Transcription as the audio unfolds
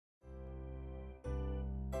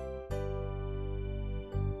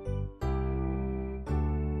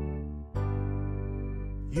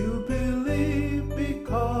You believe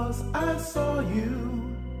because I saw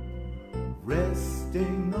you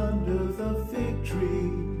resting under the fig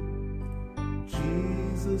tree.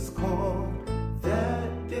 Jesus called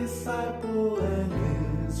that disciple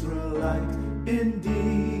an Israelite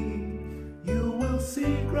indeed. You will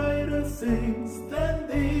see greater things than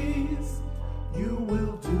these. You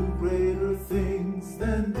will do greater things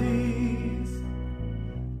than these.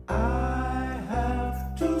 I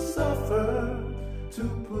have to suffer to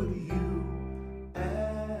put you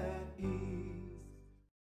at ease.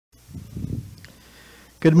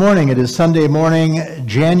 Good morning. It is Sunday morning,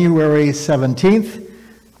 January 17th,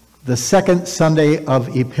 the second Sunday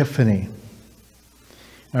of Epiphany.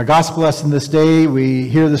 In our gospel lesson this day, we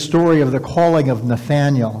hear the story of the calling of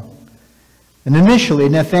Nathanael. And initially,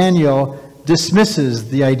 Nathanael dismisses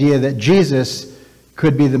the idea that Jesus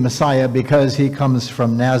could be the Messiah because he comes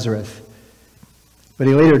from Nazareth. But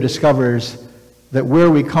he later discovers that where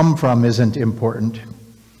we come from isn't important,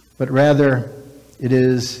 but rather it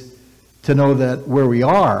is to know that where we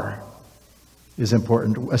are is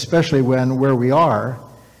important, especially when where we are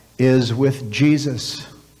is with Jesus,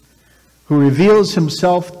 who reveals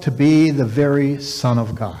himself to be the very Son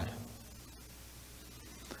of God.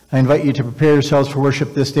 I invite you to prepare yourselves for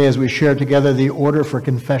worship this day as we share together the order for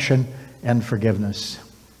confession and forgiveness.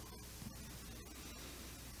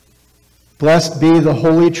 Blessed be the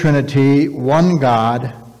Holy Trinity, one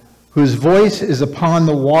God, whose voice is upon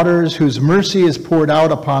the waters, whose mercy is poured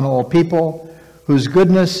out upon all people, whose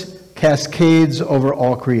goodness cascades over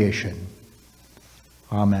all creation.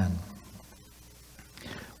 Amen.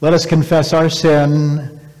 Let us confess our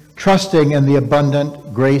sin, trusting in the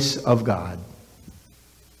abundant grace of God.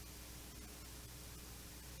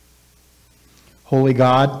 Holy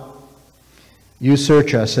God, you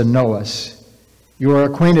search us and know us. You are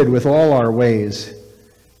acquainted with all our ways.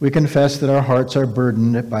 We confess that our hearts are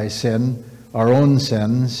burdened by sin, our own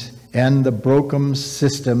sins, and the broken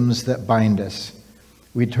systems that bind us.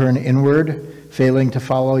 We turn inward, failing to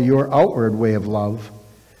follow your outward way of love.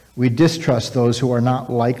 We distrust those who are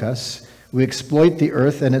not like us. We exploit the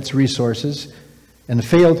earth and its resources and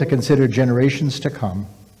fail to consider generations to come.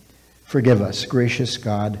 Forgive us, gracious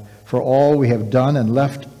God, for all we have done and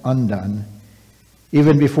left undone.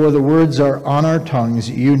 Even before the words are on our tongues,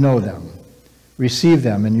 you know them. Receive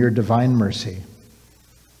them in your divine mercy.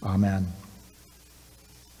 Amen.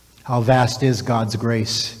 How vast is God's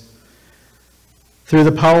grace. Through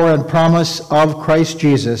the power and promise of Christ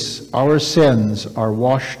Jesus, our sins are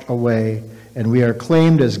washed away, and we are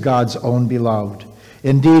claimed as God's own beloved.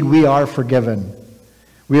 Indeed, we are forgiven.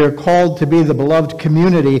 We are called to be the beloved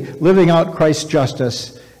community, living out Christ's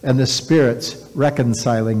justice and the Spirit's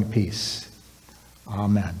reconciling peace.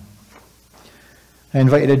 Amen. I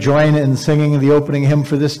invite you to join in singing the opening hymn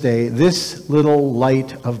for this day, This Little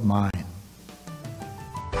Light of Mine.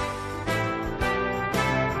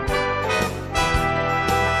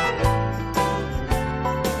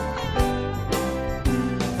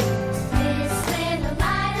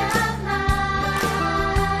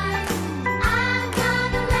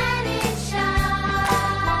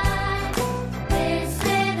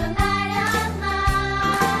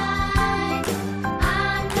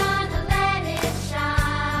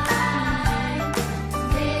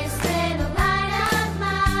 This little light of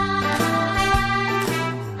mine.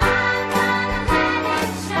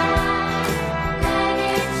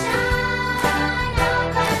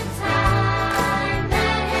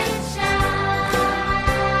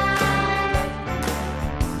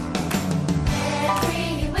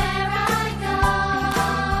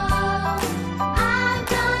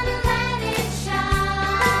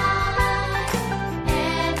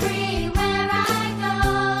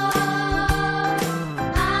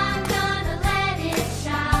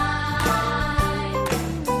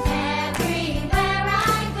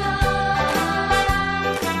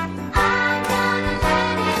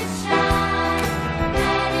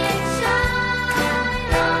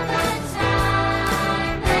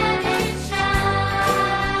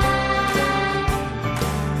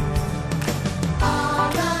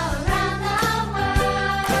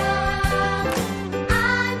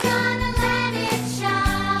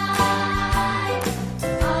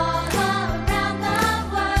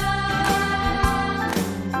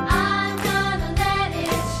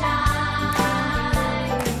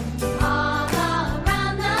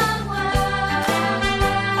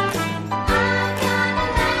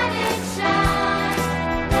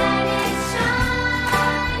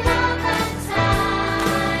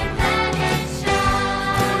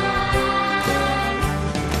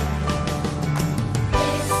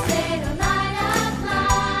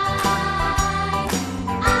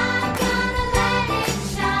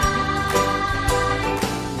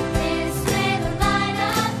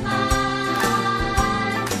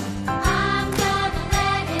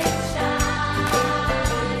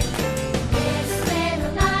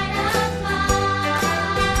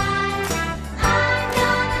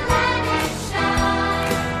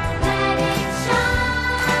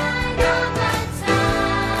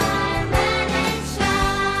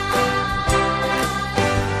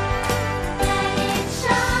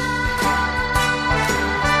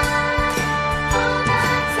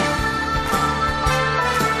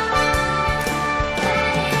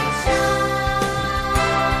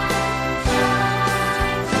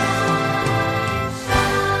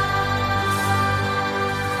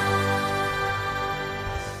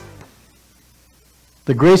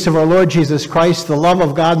 The grace of our Lord Jesus Christ, the love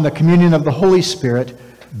of God, and the communion of the Holy Spirit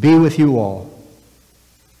be with you all.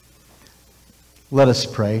 Let us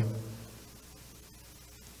pray.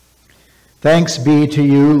 Thanks be to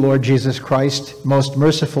you, Lord Jesus Christ, most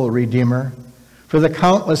merciful Redeemer, for the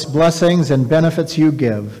countless blessings and benefits you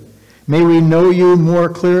give. May we know you more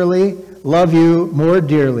clearly, love you more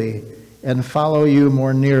dearly, and follow you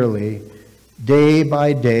more nearly, day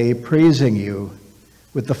by day, praising you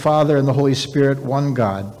with the Father and the Holy Spirit, one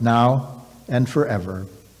God, now and forever.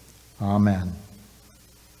 Amen.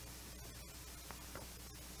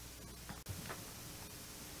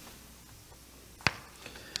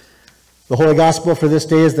 The Holy Gospel for this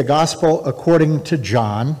day is the Gospel according to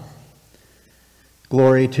John.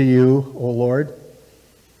 Glory to you, O Lord.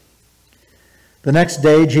 The next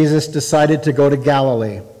day, Jesus decided to go to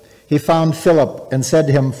Galilee. He found Philip and said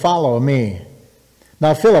to him, "Follow me."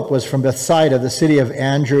 Now Philip was from Bethsaida, the city of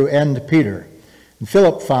Andrew and Peter. And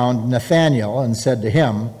Philip found Nathanael and said to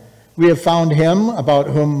him, "We have found him about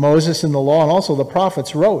whom Moses in the law and also the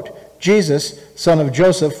prophets wrote, Jesus, son of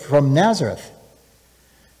Joseph from Nazareth."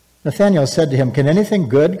 Nathanael said to him, "Can anything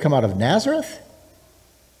good come out of Nazareth?"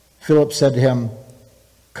 Philip said to him,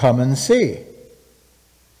 "Come and see."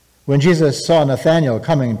 When Jesus saw Nathanael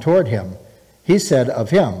coming toward him, he said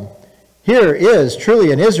of him, "Here is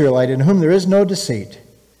truly an Israelite in whom there is no deceit."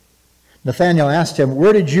 Nathanael asked him,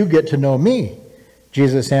 "Where did you get to know me?"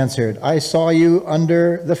 Jesus answered, "I saw you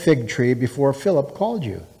under the fig tree before Philip called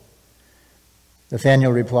you."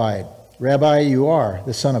 Nathanael replied, "Rabbi, you are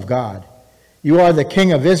the Son of God. You are the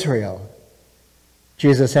King of Israel."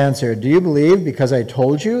 Jesus answered, "Do you believe because I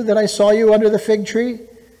told you that I saw you under the fig tree?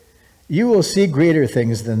 You will see greater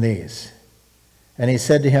things than these." And he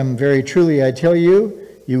said to him, "Very truly I tell you,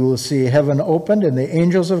 you will see heaven opened and the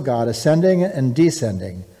angels of God ascending and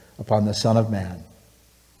descending upon the Son of Man."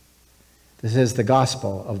 This is the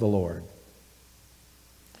gospel of the Lord.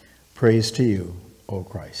 Praise to you, O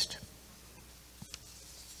Christ.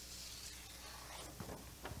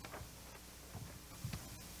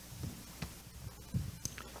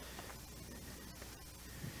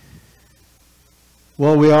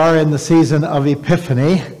 Well, we are in the season of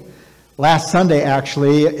Epiphany. Last Sunday,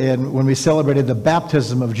 actually, when we celebrated the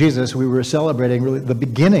baptism of Jesus, we were celebrating really the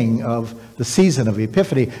beginning of the season of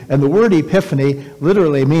Epiphany. And the word Epiphany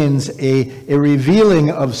literally means a revealing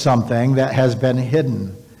of something that has been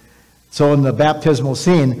hidden. So in the baptismal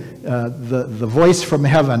scene, the voice from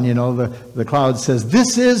heaven, the cloud says,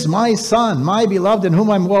 "This is my Son, my beloved, in whom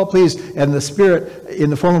I'm well pleased." And the Spirit, in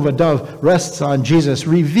the form of a dove, rests on Jesus,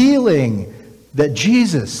 revealing that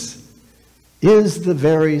Jesus is the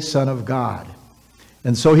very Son of God.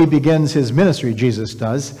 And so he begins his ministry, Jesus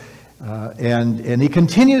does, and he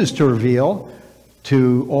continues to reveal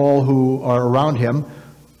to all who are around him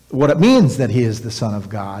what it means that he is the Son of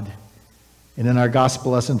God. And in our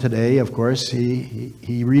gospel lesson today, of course,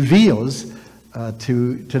 he reveals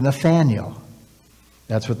to Nathanael.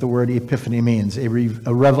 That's what the word Epiphany means,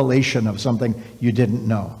 a revelation of something you didn't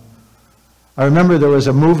know. I remember there was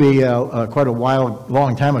a movie quite a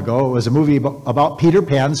long time ago. It was a movie about Peter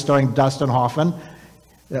Pan starring Dustin Hoffman.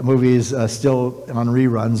 That movie is still on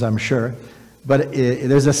reruns, I'm sure. But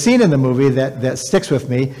there's a scene in the movie that sticks with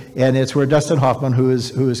me, and it's where Dustin Hoffman, who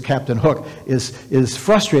is Captain Hook, is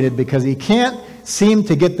frustrated because he can't seem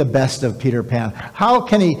to get the best of Peter Pan. How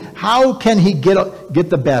can he get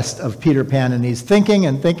the best of Peter Pan? And he's thinking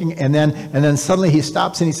and thinking, and then suddenly he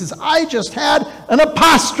stops and he says, "I just had an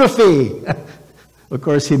apostrophe." Of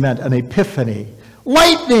course, he meant an epiphany.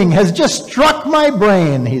 "Lightning has just struck my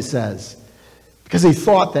brain," he says, because he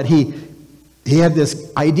thought that he had this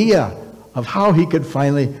idea of how he could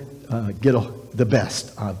finally get the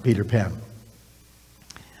best of Peter Pan.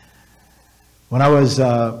 When I was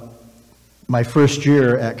my first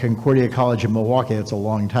year at Concordia College in Milwaukee, it's a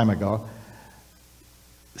long time ago,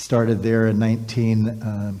 started there in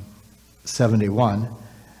 1971,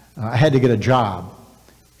 I had to get a job.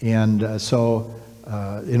 And so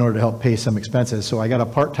in order to help pay some expenses, so I got a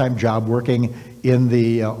part-time job working in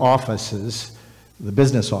the offices, the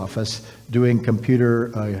business office, doing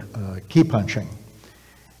computer key punching.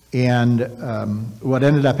 And what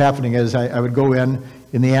ended up happening is I would go in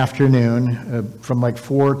the afternoon from like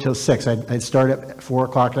 4 till 6. I'd start at 4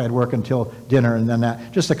 o'clock and I'd work until dinner, and then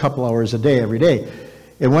just a couple hours a day every day.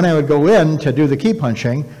 And when I would go in to do the key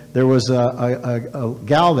punching, there was a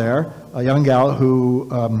gal there, a young gal who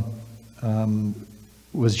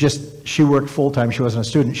she worked full-time. She wasn't a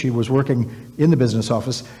student. She was working in the business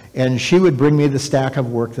office, and she would bring me the stack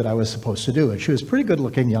of work that I was supposed to do. And she was a pretty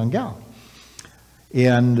good-looking young gal.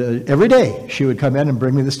 And every day she would come in and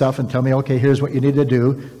bring me the stuff and tell me, "Okay, here's what you need to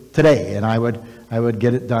do today." And I would I would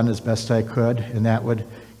get it done as best I could, and that would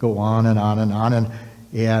go on and on and on.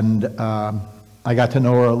 And I got to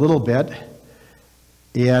know her a little bit,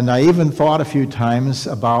 and I even thought a few times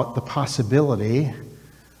about the possibility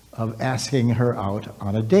of asking her out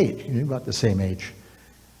on a date. You're about the same age.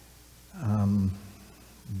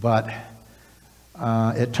 But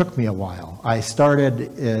it took me a while. I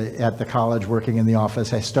started at the college working in the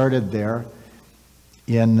office. I started there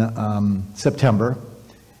in September,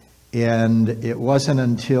 and it wasn't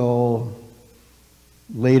until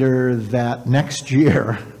later that next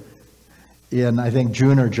year, in I think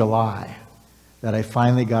June or July, that I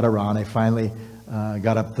finally got around. I finally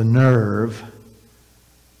got up the nerve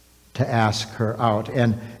to ask her out.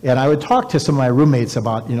 And I would talk to some of my roommates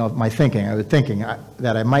about, my thinking. I was thinking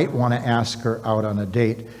that I might want to ask her out on a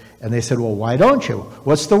date. And they said, well, why don't you?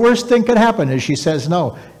 What's the worst thing could happen is she says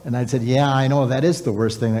no. And I said, yeah, I know that is the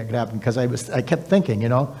worst thing that could happen, because I kept thinking,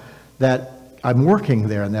 that I'm working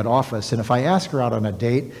there in that office, and if I ask her out on a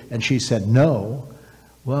date and she said no,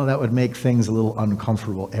 well, that would make things a little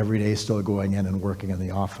uncomfortable every day still going in and working in the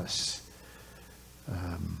office.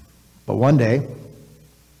 But one day,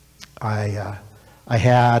 I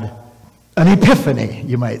had an epiphany,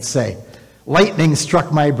 you might say. Lightning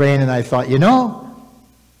struck my brain, and I thought, I'm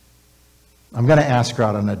going to ask her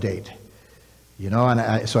out on a date.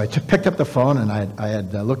 So I picked up the phone, and I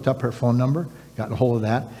had looked up her phone number, got a hold of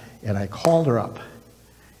that, and I called her up.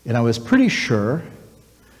 And I was pretty sure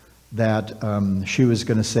that she was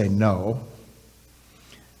going to say no,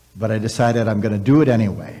 but I decided I'm going to do it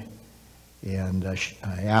anyway. And I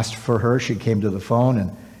asked for her. She came to the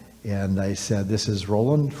phone, and I said, this is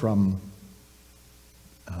Roland from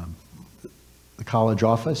the college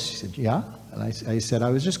office. She said, yeah. And I said,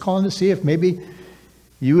 I was just calling to see if maybe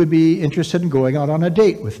you would be interested in going out on a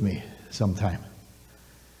date with me sometime.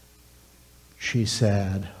 She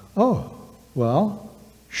said, oh, well,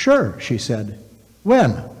 sure, she said.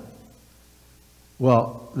 When?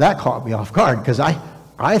 Well, that caught me off guard, because I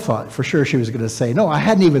thought for sure she was going to say no. I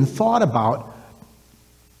hadn't even thought about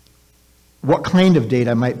what kind of date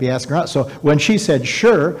I might be asking her out. So when she said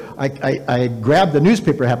sure, I grabbed the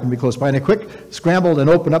newspaper, happened to be close by, and I quick scrambled and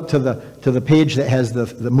opened up to the page that has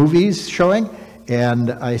the movies showing.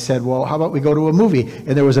 And I said, well, how about we go to a movie? And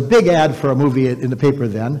there was a big ad for a movie in the paper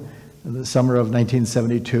then, in the summer of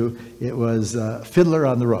 1972. It was Fiddler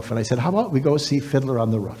on the Roof. And I said, how about we go see Fiddler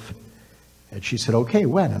on the Roof? And she said, okay,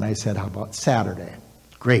 when? And I said, how about Saturday?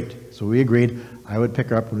 Great. So we agreed I would pick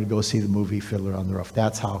her up and we'd go see the movie Fiddler on the Roof.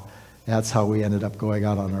 That's how we ended up going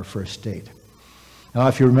out on our first date. Now,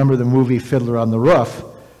 if you remember the movie Fiddler on the Roof,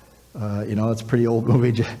 it's a pretty old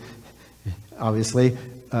movie, obviously.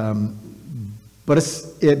 But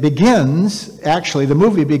the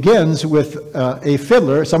movie begins with a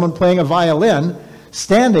fiddler, someone playing a violin,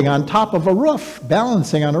 standing on top of a roof,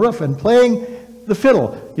 balancing on a roof, and playing the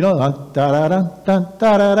fiddle.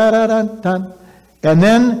 And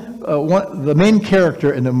then the main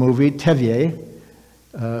character in the movie, Tevier,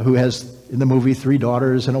 who has in the movie 3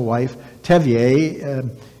 daughters and a wife, Tevier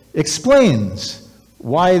explains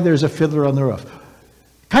why there's a fiddler on the roof.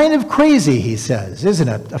 Kind of crazy, he says, isn't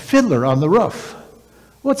it? A fiddler on the roof.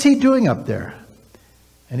 What's he doing up there?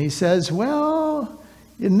 And he says, well,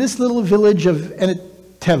 in this little village of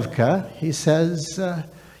Enetevka, he says,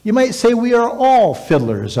 you might say we are all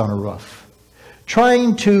fiddlers on a roof,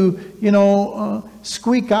 trying to,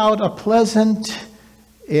 squeak out a pleasant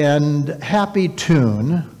and happy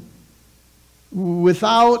tune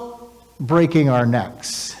without breaking our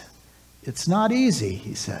necks. It's not easy,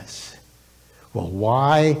 he says. Well,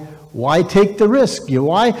 why take the risk?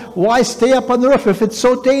 Why stay up on the roof if it's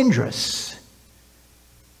so dangerous?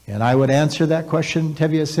 And I would answer that question,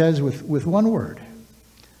 Tevye says, with one word: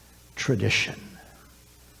 tradition.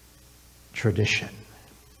 Tradition.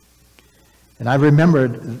 And I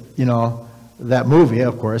remembered, that movie,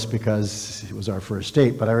 of course, because it was our first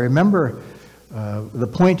date, but I remember the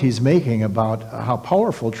point he's making about how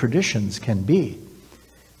powerful traditions can be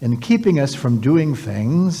in keeping us from doing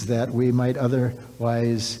things that we might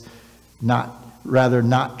otherwise rather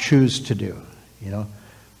not choose to do,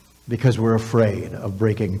 because we're afraid of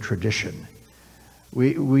breaking tradition.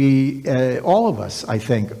 We all of us, I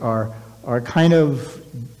think, are kind of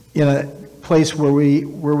in a place where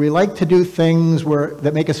we like to do things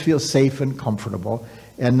that make us feel safe and comfortable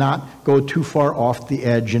and not go too far off the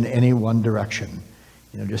edge in any one direction.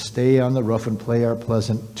 Just stay on the roof and play our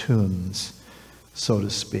pleasant tunes, so to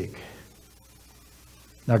speak.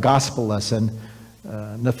 Now, gospel lesson,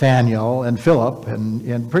 Nathaniel and Philip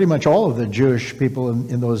and pretty much all of the Jewish people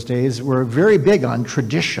in those days were very big on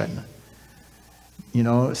tradition.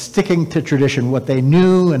 sticking to tradition, what they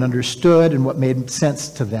knew and understood and what made sense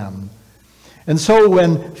to them. And so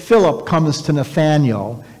when Philip comes to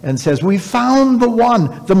Nathanael and says, "We found the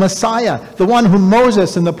one, the Messiah, the one whom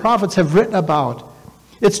Moses and the prophets have written about.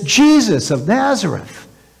 It's Jesus of Nazareth."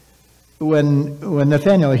 When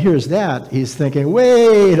Nathanael hears that, he's thinking,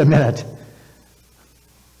 wait a minute.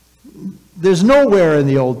 There's nowhere in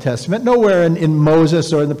the Old Testament, nowhere in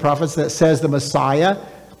Moses or in the prophets that says the Messiah,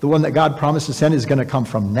 the one that God promised to send, is going to come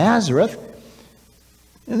from Nazareth.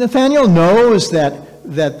 And Nathanael knows that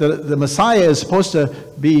the Messiah is supposed to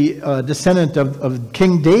be a descendant of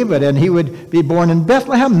King David, and he would be born in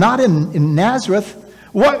Bethlehem, not in Nazareth.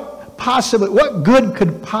 What good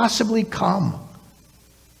could possibly come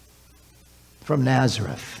from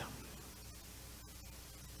Nazareth?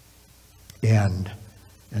 And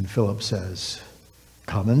Philip says,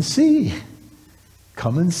 "Come and see.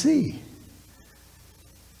 Come and see."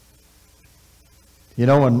 When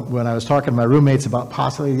I was talking to my roommates about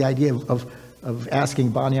possibly the idea of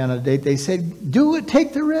asking Bonnie on a date, they said, "Do it,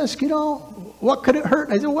 take the risk, What could it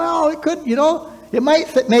hurt?" I said, "Well, it could, it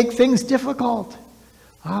might make things difficult."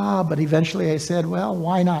 But eventually I said, "Well,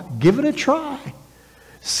 why not? Give it a try.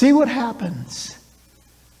 See what happens."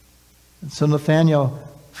 And so Nathanael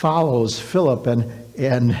follows Philip,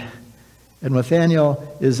 and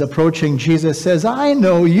Nathanael is approaching Jesus, says, "I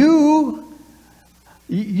know you.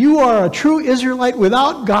 You are a true Israelite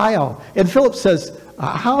without guile." And Philip says,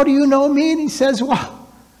 "How do you know me?" And he says, "Well,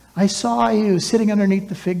 I saw you sitting underneath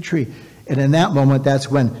the fig tree." And in that moment,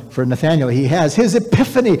 that's when, for Nathanael, he has his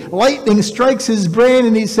epiphany. Lightning strikes his brain,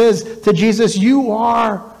 and he says to Jesus, "You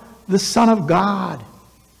are the Son of God.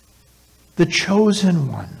 The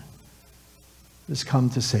chosen one has come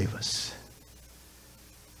to save us."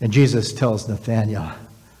 And Jesus tells Nathanael,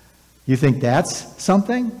 "You think that's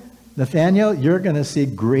something? Nathanael, you're going to see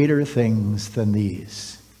greater things than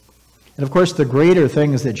these." And of course, the greater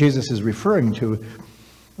things that Jesus is referring to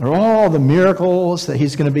are all the miracles that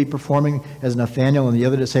he's going to be performing as Nathanael and the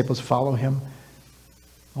other disciples follow him.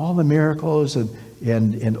 All the miracles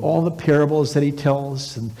and all the parables that he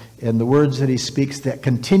tells and the words that he speaks that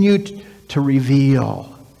continue to reveal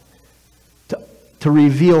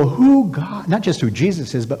who God, not just who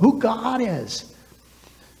Jesus is, but who God is.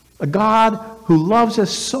 A God who loves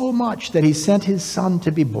us so much that he sent his Son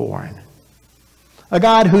to be born. A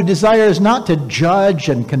God who desires not to judge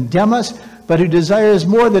and condemn us, but who desires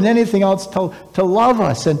more than anything else to love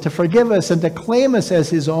us and to forgive us and to claim us as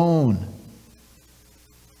his own.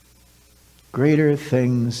 Greater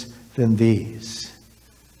things than these.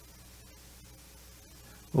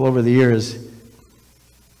 Well, over the years,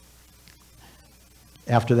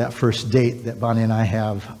 after that first date that Bonnie and I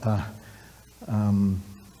have,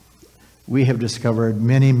 we have discovered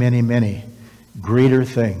many, many, many greater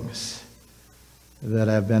things that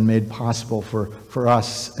have been made possible for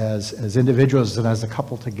us as individuals and as a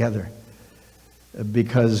couple together,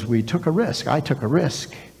 because we took a risk. I took a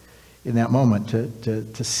risk in that moment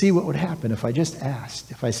to see what would happen if I just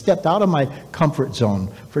asked, if I stepped out of my comfort zone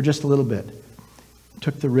for just a little bit,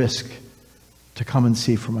 took the risk to come and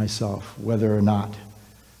see for myself whether or not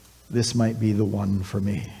this might be the one for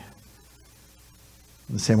me.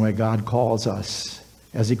 In the same way God calls us,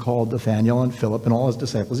 as he called Nathanael and Philip and all his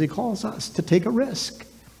disciples, he calls us to take a risk,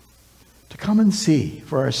 to come and see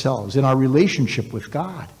for ourselves in our relationship with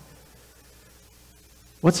God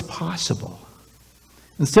what's possible.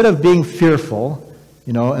 Instead of being fearful,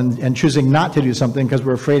 and choosing not to do something because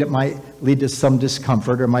we're afraid it might lead to some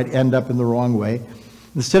discomfort or might end up in the wrong way,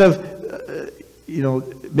 instead of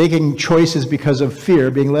making choices because of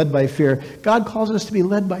fear, being led by fear, God calls us to be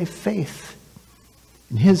led by faith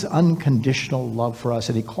in his unconditional love for us.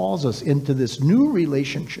 And he calls us into this new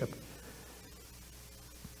relationship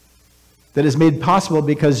that is made possible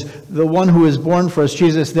because the one who is born for us,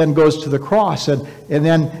 Jesus, then goes to the cross. And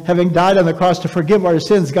then, having died on the cross to forgive our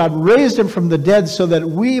sins, God raised him from the dead so that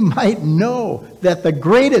we might know that the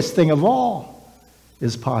greatest thing of all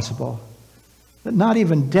is possible. That not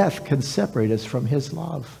even death can separate us from his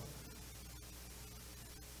love.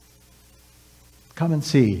 Come and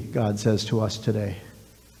see, God says to us today.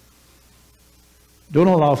 Don't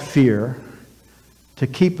allow fear to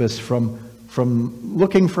keep us from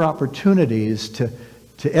looking for opportunities to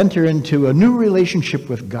enter into a new relationship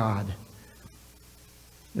with God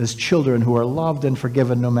as children who are loved and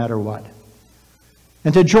forgiven no matter what.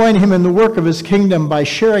 And to join him in the work of his kingdom by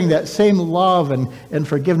sharing that same love and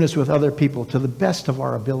forgiveness with other people to the best of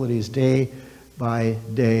our abilities day by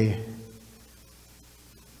day.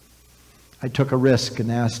 I took a risk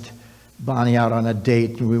and asked Bonnie out on a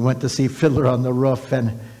date, and we went to see Fiddler on the Roof,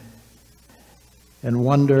 and and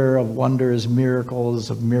wonder of wonders, miracles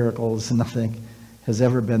of miracles. Nothing has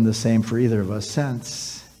ever been the same for either of us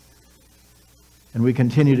since. And we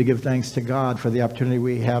continue to give thanks to God for the opportunity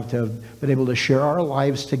we have to have been able to share our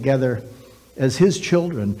lives together as His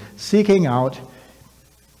children, seeking out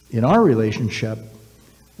in our relationship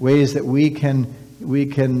ways that we can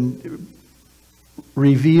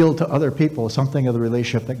reveal to other people something of the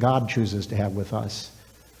relationship that God chooses to have with us.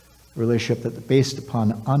 A relationship that's based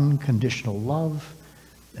upon unconditional love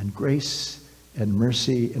and grace and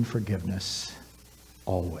mercy and forgiveness,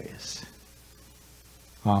 always.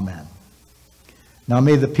 Amen. Now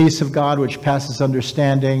may the peace of God, which passes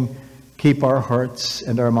understanding, keep our hearts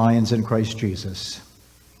and our minds in Christ Jesus.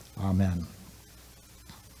 Amen.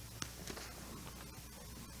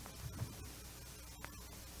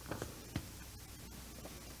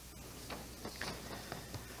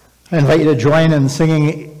 I invite you to join in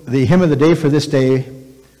singing the hymn of the day for this day,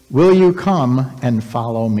 Will You Come and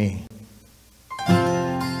Follow Me?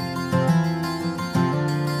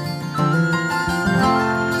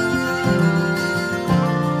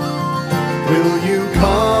 Will you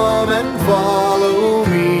come and follow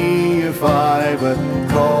me if I but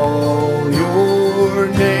call your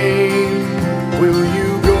name? Will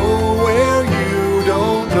you go where you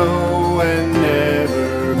don't know and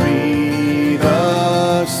never be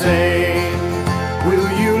the same?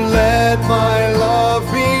 Will you let my love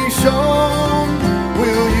be shown?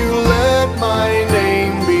 Will you let my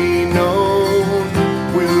name be known?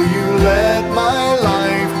 Will you let my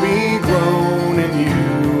life be grown in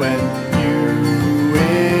you and you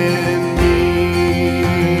in me?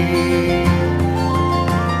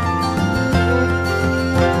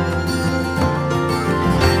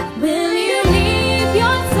 Will you leave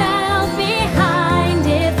yourself behind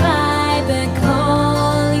if I but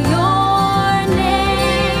call your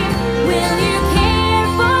name? Will you care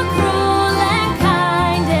for cruel and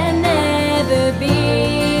kind and never be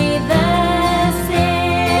the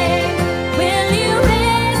same? Will you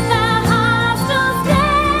risk the hostile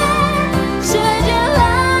stare? Should you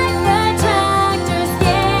like the tractor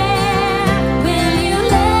scare? Will you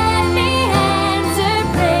let me answer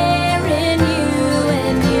prayer in you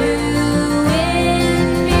and you in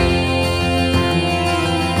me?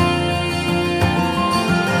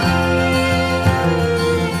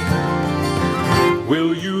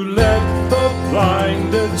 Will you let the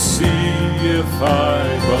blinded see if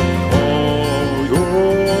I but call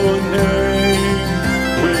your name?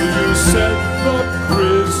 Will you set the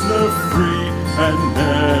prisoner free and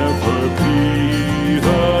never be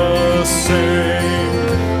the same?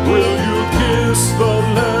 Will you kiss the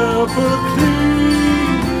leper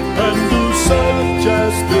clean and do such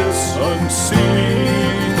as this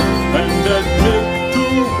unseen and admit to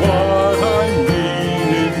what I mean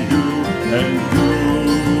in you and you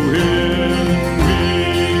in me?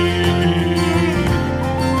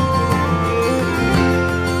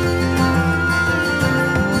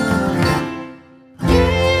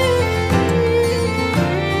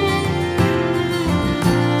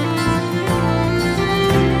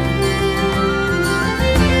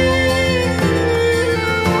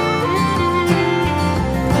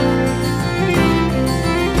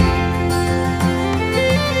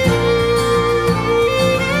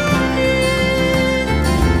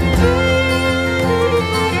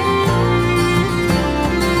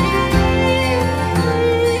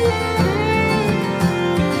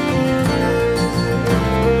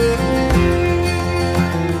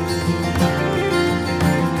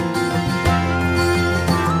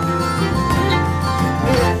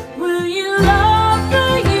 Will you love the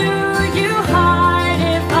you hide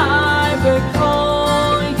if I but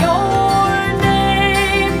call your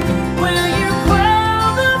name? Will you quell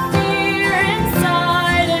the fear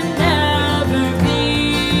inside and never be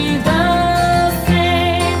the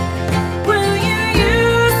same? Will you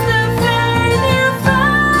use the faith you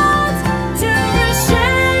found to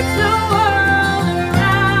reshape the world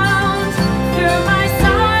around through my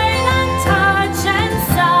sight and touch and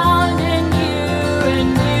sound in you and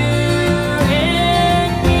you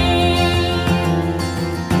in me?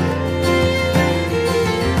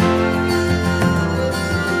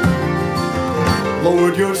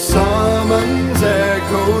 Lord, your summons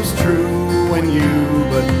echoes true when you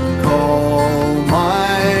but call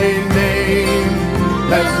my name.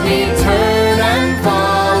 Let me turn and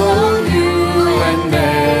follow you and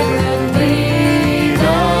never be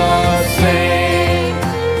the same.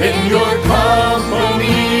 In your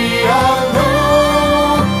company I'll go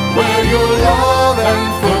where your love and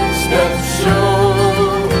footsteps show.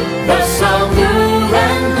 Thus I'll move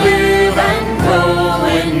and live and grow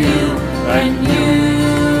in you and you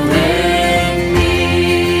in me.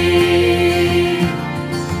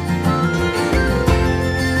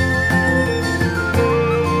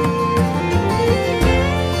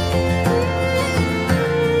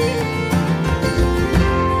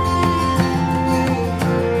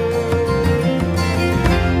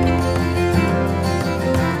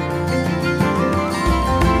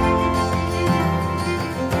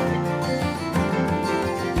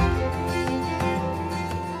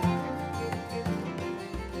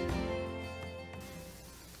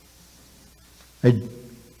 I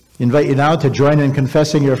invite you now to join in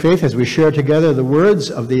confessing your faith as we share together the words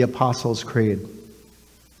of the Apostles' Creed.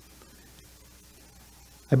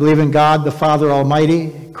 I believe in God, the Father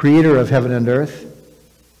Almighty, creator of heaven and earth.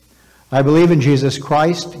 I believe in Jesus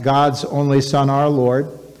Christ, God's only Son, our Lord,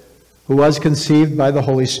 who was conceived by the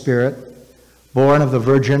Holy Spirit, born of the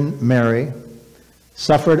Virgin Mary,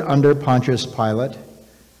 suffered under Pontius Pilate,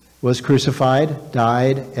 was crucified,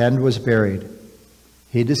 died, and was buried.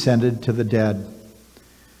 He descended to the dead.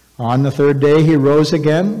 On the third day he rose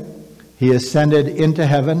again. He ascended into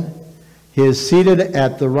heaven. He is seated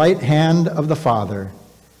at the right hand of the Father,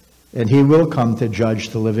 and he will come to judge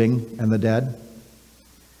the living and the dead.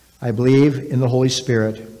 I believe in the Holy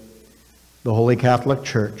Spirit, the Holy Catholic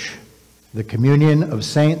Church, the communion of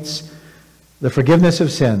saints, the forgiveness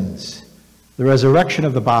of sins, the resurrection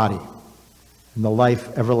of the body, and the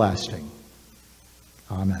life everlasting.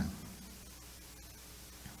 Amen.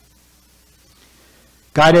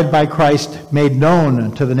 Guided by Christ, made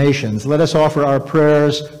known to the nations, let us offer our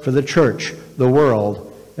prayers for the church, the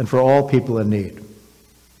world, and for all people in need.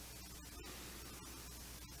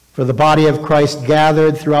 For the body of Christ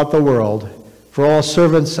gathered throughout the world, for all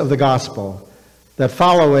servants of the gospel, that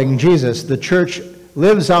following Jesus, the church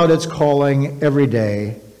lives out its calling every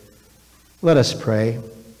day. Let us pray.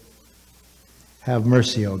 Have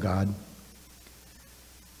mercy, O God.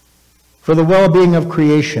 For the well-being of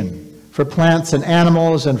creation, for plants and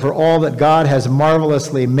animals, and for all that God has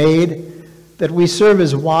marvelously made, that we serve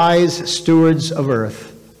as wise stewards of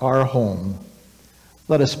earth, our home.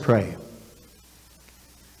 Let us pray.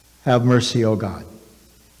 Have mercy, O God.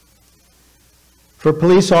 For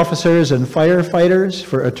police officers and firefighters,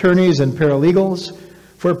 for attorneys and paralegals,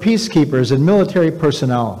 for peacekeepers and military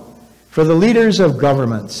personnel, for the leaders of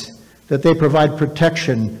governments, that they provide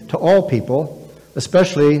protection to all people,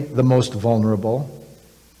 especially the most vulnerable.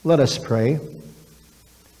 Let us pray.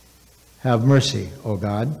 Have mercy, O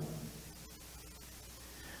God.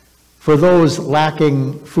 For those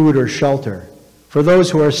lacking food or shelter, for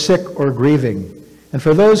those who are sick or grieving, and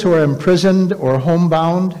for those who are imprisoned or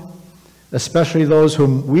homebound, especially those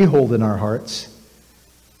whom we hold in our hearts,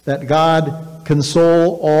 that God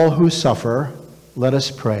console all who suffer, let us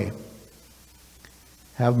pray.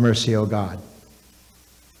 Have mercy, O God.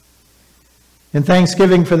 In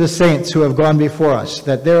thanksgiving for the saints who have gone before us,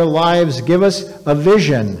 that their lives give us a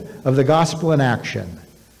vision of the gospel in action,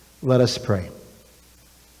 let us pray.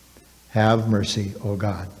 Have mercy, O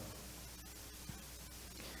God.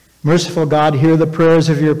 Merciful God, hear the prayers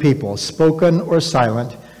of your people, spoken or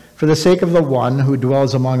silent, for the sake of the one who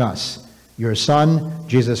dwells among us, your Son,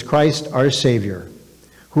 Jesus Christ, our Savior,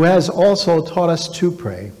 who has also taught us to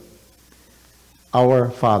pray.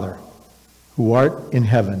 Our Father, who art in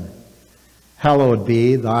heaven, hallowed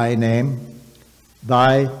be thy name.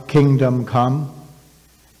 Thy kingdom come,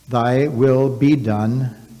 thy will be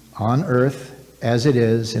done on earth as it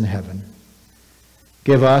is in heaven.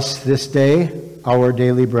 Give us this day our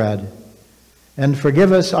daily bread, and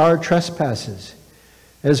forgive us our trespasses,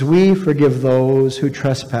 as we forgive those who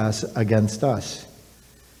trespass against us.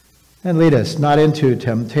 And lead us not into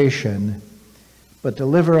temptation, but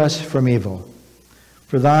deliver us from evil.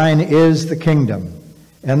 For thine is the kingdom,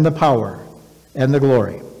 and the power, and the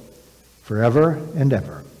glory, forever and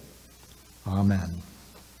ever. Amen.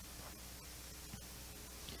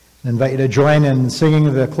 I invite you to join in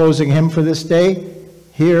singing the closing hymn for this day,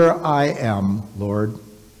 Here I Am, Lord.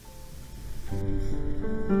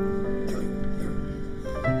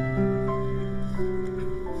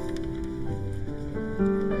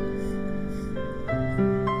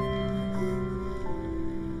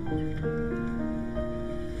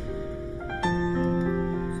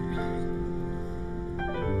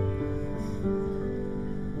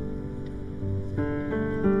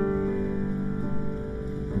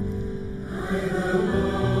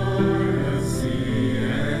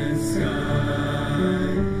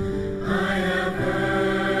 I have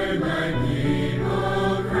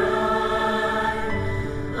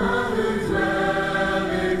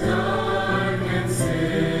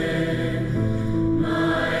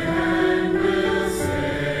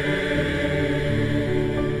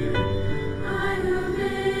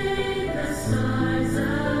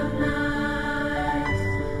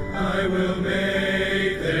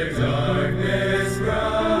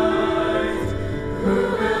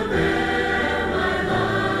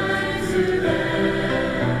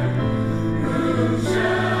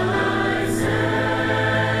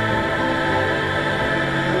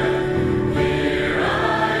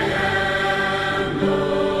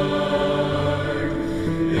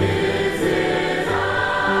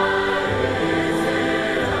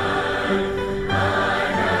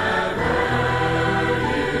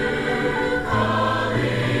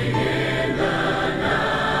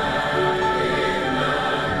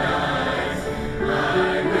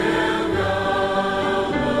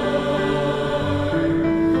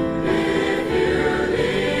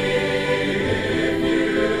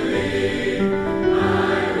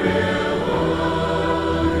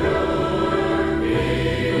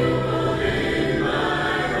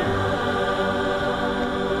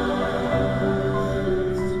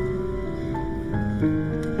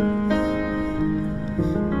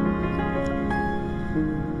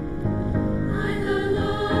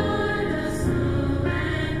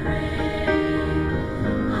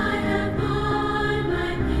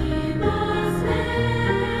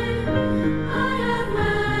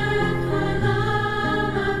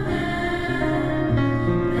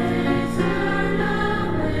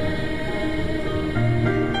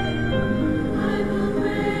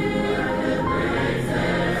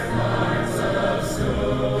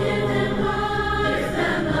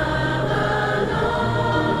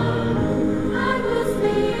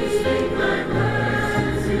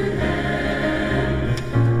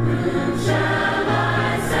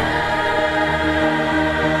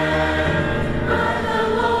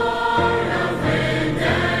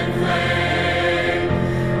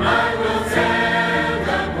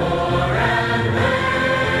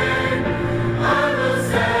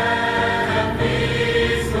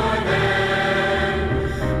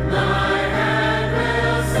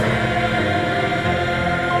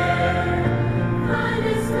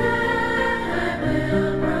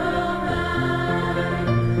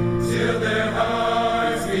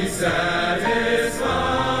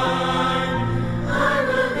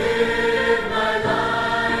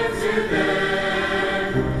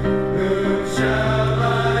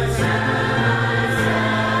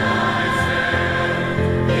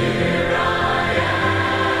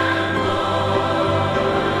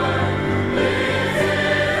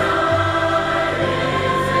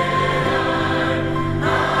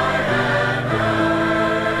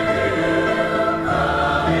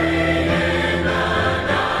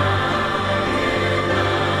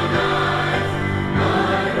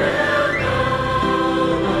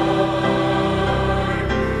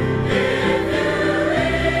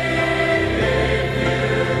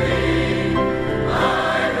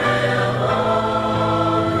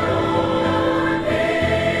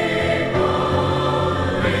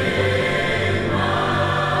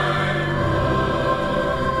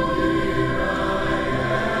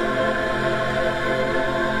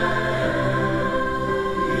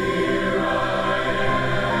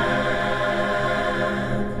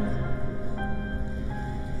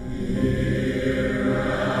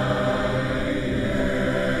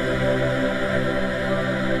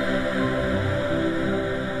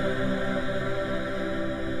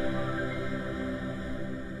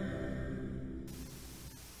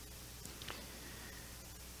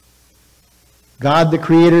God the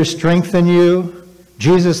Creator strengthen you,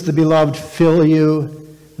 Jesus the Beloved fill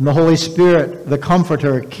you, and the Holy Spirit, the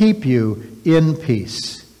Comforter, keep you in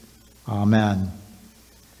peace. Amen.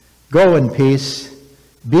 Go in peace.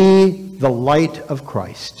 Be the light of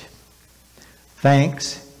Christ.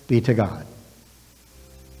 Thanks be to God.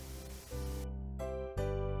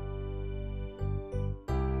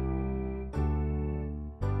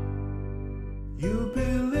 You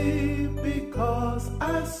believe because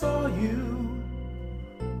I saw you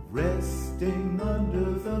resting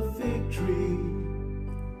under the fig tree.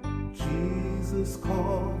 Jesus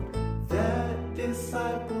called that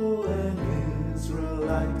disciple an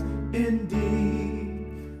Israelite indeed.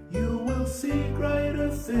 You will see greater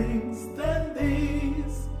things